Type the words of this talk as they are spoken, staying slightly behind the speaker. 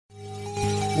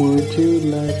Would you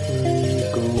let me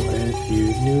go if you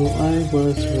knew I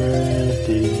was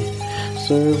ready?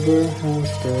 Server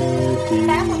has steady,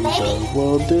 the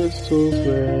world is so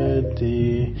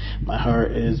ready. My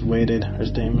heart is weighted, her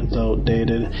statement's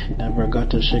outdated. Never got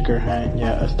to shake her hand,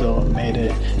 yeah, I still made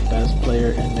it. Best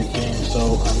player in the game,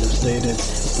 so understated.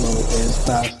 Slow is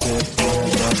fastest, one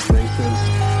of the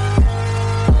races.